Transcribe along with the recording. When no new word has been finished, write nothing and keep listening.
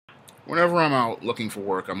whenever I'm out looking for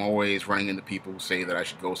work, I'm always running into people who say that I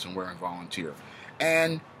should go somewhere and volunteer.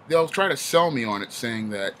 And they'll try to sell me on it, saying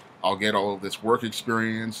that I'll get all of this work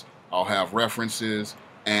experience, I'll have references,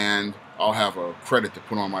 and I'll have a credit to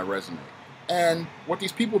put on my resume. And what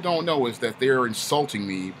these people don't know is that they're insulting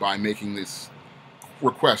me by making this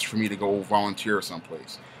request for me to go volunteer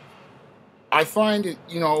someplace. I find it,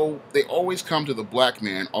 they always come to the black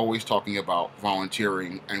man always talking about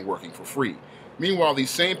volunteering and working for free. Meanwhile, these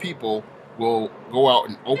same people will go out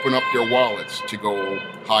and open up their wallets to go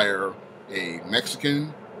hire a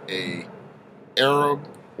Mexican, a Arab,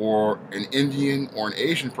 or an Indian or an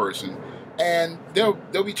Asian person, and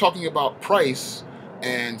they'll be talking about price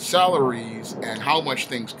and salaries and how much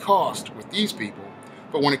things cost with these people.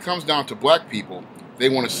 But when it comes down to black people, they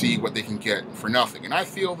want to see what they can get for nothing. And I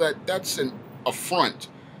feel that that's an affront,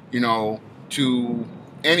 to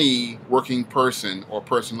any working person or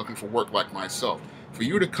person looking for work like myself. For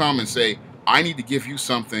you to come and say, I need to give you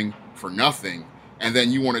something for nothing, and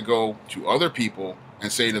then you want to go to other people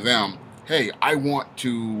and say to them, hey, I want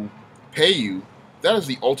to pay you, that is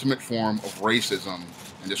the ultimate form of racism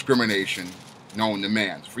and discrimination known to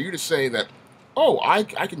man. For you to say that, oh, I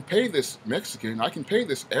can pay this Mexican, I can pay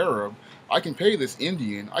this Arab, I can pay this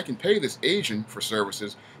Indian, I can pay this Asian for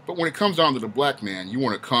services, but when it comes down to the black man, you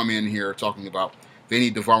want to come in here talking about they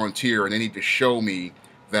need to volunteer and they need to show me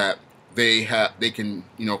that they can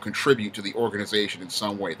contribute to the organization in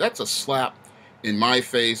some way. That's a slap in my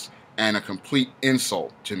face and a complete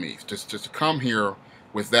insult to me. Just to come here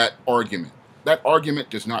with that argument. That argument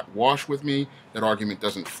does not wash with me. That argument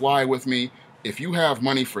doesn't fly with me. If you have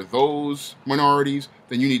money for those minorities,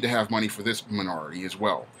 then you need to have money for this minority as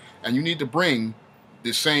well. And you need to bring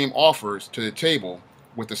the same offers to the table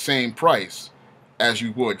with the same price as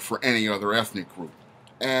you would for any other ethnic group.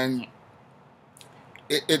 And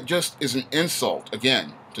it just is an insult,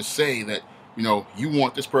 again, to say that, you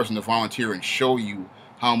want this person to volunteer and show you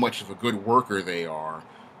how much of a good worker they are,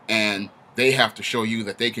 and they have to show you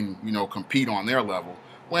that they can, compete on their level,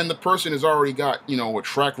 when the person has already got, a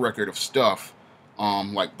track record of stuff,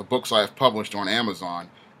 like the books I've published on Amazon,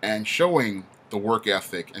 and showing the work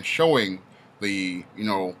ethic and showing the,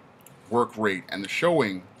 work rate and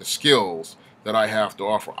showing the skills that I have to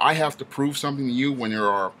offer. I have to prove something to you when there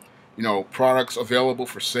are, products available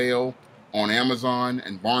for sale on Amazon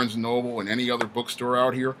and Barnes & Noble and any other bookstore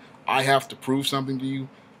out here. I have to prove something to you.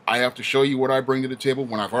 I have to show you what I bring to the table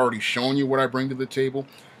when I've already shown you what I bring to the table,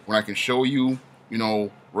 when I can show you,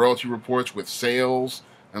 royalty reports with sales,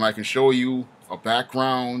 and I can show you a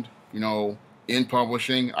background, in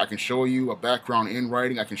publishing. I can show you a background in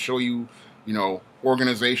writing. I can show you,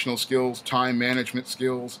 organizational skills, time management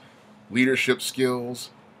skills, leadership skills,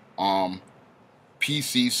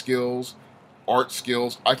 PC skills, art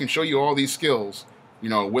skills. I can show you all these skills,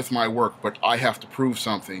 with my work, but I have to prove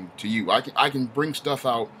something to you. I can bring stuff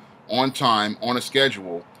out on time, on a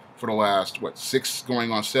schedule for the last, 6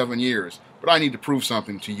 going on 7 years, but I need to prove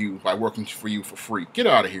something to you by working for you for free. Get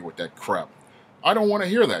out of here with that crap. I don't want to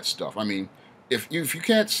hear that stuff. I mean, if you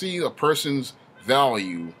can't see a person's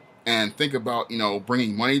value and think about,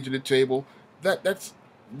 bringing money to the table,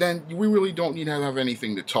 then we really don't need to have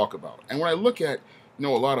anything to talk about. And when I look at, a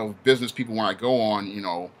lot of business people, when I go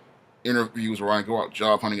on, interviews or I go out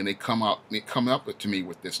job hunting and they come up to me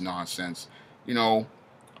with this nonsense,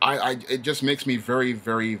 it just makes me very,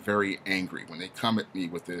 very, very angry when they come at me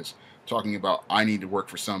with this, talking about I need to work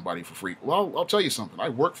for somebody for free. Well, I'll tell you something. I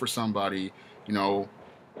worked for somebody,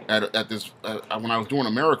 at this when I was doing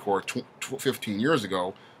AmeriCorps 15 years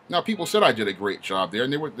ago. Now, people said I did a great job there,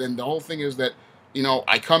 and then the whole thing is that,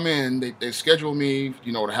 I come in, they schedule me,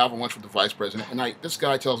 to have a lunch with the vice president, and this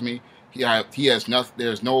guy tells me he has nothing,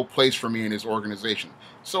 there's no place for me in his organization.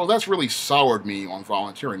 So that's really soured me on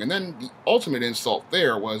volunteering. And then the ultimate insult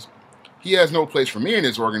there was he has no place for me in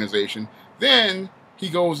his organization. Then he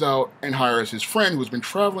goes out and hires his friend who's been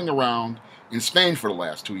traveling around in Spain for the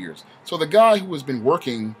last 2 years. So the guy who has been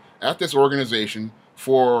working at this organization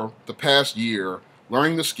for the past year,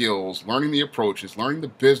 learning the skills, learning the approaches, learning the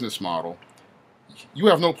business model, you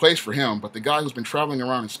have no place for him, but the guy who's been traveling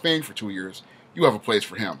around in Spain for 2 years, you have a place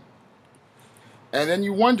for him. And then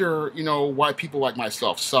you wonder, why people like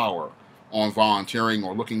myself sour on volunteering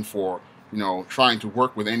or looking for, trying to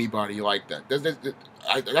work with anybody like that.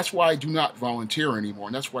 That's why I do not volunteer anymore,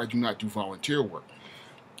 and that's why I do not do volunteer work.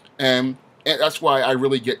 And that's why I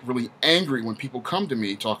really get really angry when people come to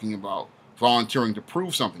me talking about volunteering to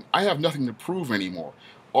prove something. I have nothing to prove anymore.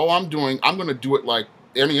 All I'm doing, I'm going to do it like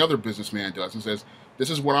any other businessman does and says, this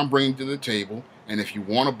is what I'm bringing to the table, and if you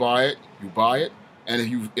want to buy it, you buy it. And if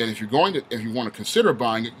you want to consider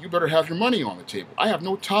buying it, you better have your money on the table. I have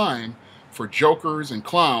no time for jokers and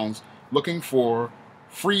clowns looking for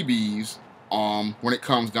freebies when it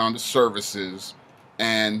comes down to services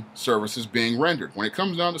and services being rendered. When it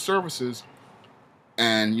comes down to services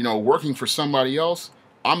and, you know, working for somebody else,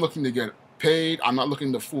 I'm looking to get paid. I'm not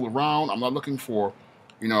looking to fool around. I'm not looking for,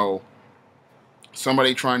 you know,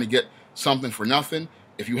 somebody trying to get something for nothing.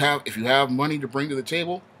 If you have money to bring to the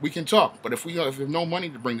table, we can talk. But if we have no money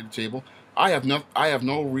to bring to the table, I have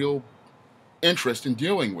no real interest in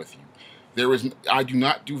dealing with you. I do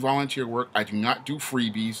not do volunteer work. I do not do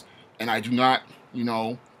freebies, and I do not, you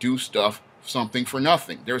know, do something for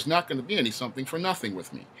nothing. There's not going to be any something for nothing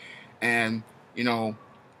with me. And, you know,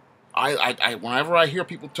 whenever I hear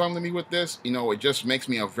people telling me with this, you know, it just makes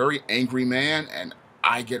me a very angry man, and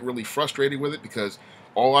I get really frustrated with it because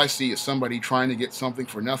all I see is somebody trying to get something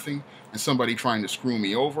for nothing and somebody trying to screw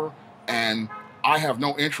me over. And I have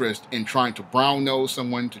no interest in trying to brown nose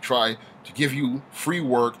someone to try to give you free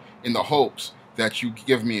work in the hopes that you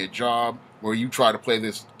give me a job, where you try to play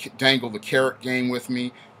this dangle the carrot game with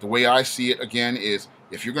me. The way I see it, again, is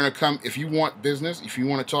if you're going to come, if you want business, if you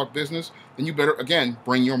want to talk business, then you better, again,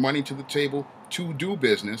 bring your money to the table to do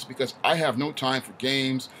business, because I have no time for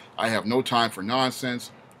games. I have no time for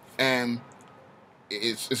nonsense. And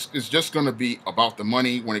it's just going to be about the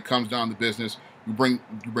money when it comes down to business. You bring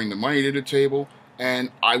the money to the table,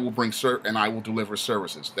 and I will deliver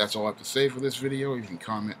services. That's all I have to say for this video. You can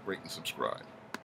comment, rate, and subscribe.